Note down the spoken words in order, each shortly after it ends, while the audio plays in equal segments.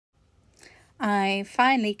I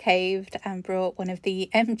finally caved and brought one of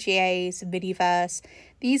the MGA's Miniverse.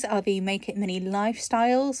 These are the Make It Mini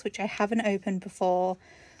Lifestyles, which I haven't opened before,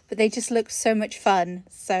 but they just look so much fun,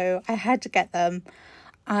 so I had to get them.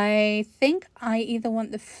 I think I either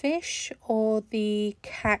want the fish or the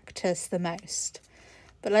cactus the most,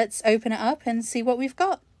 but let's open it up and see what we've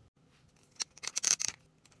got.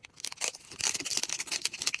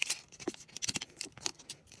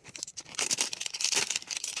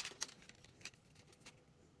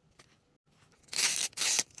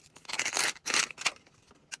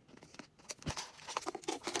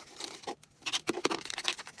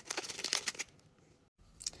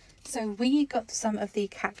 So we got some of the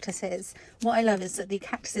cactuses. What I love is that the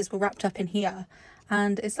cactuses were wrapped up in here,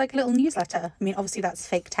 and it's like a little newsletter. I mean, obviously that's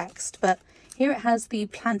fake text, but here it has the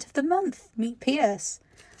plant of the month, Meet Pierce.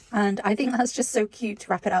 And I think that's just so cute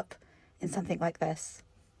to wrap it up in something like this.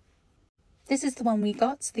 This is the one we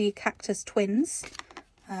got, the cactus twins.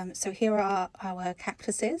 So here are our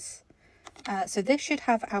cactuses. So this should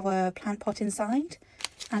have our plant pot inside,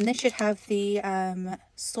 and this should have the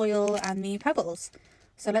soil and the pebbles.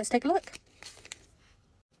 So let's take a look.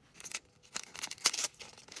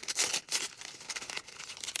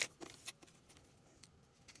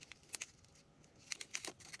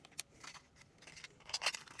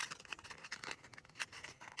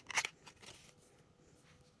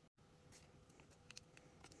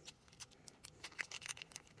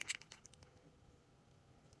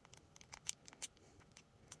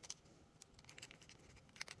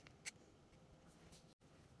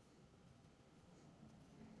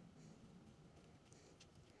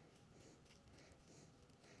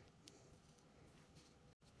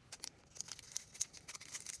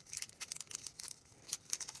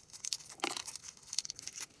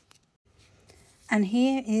 And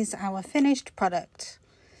here is our finished product.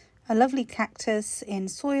 A lovely cactus in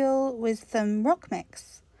soil with some rock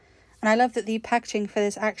mix. And I love that the packaging for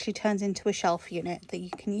this actually turns into a shelf unit that you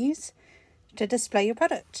can use to display your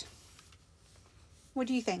product. What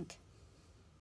do you think?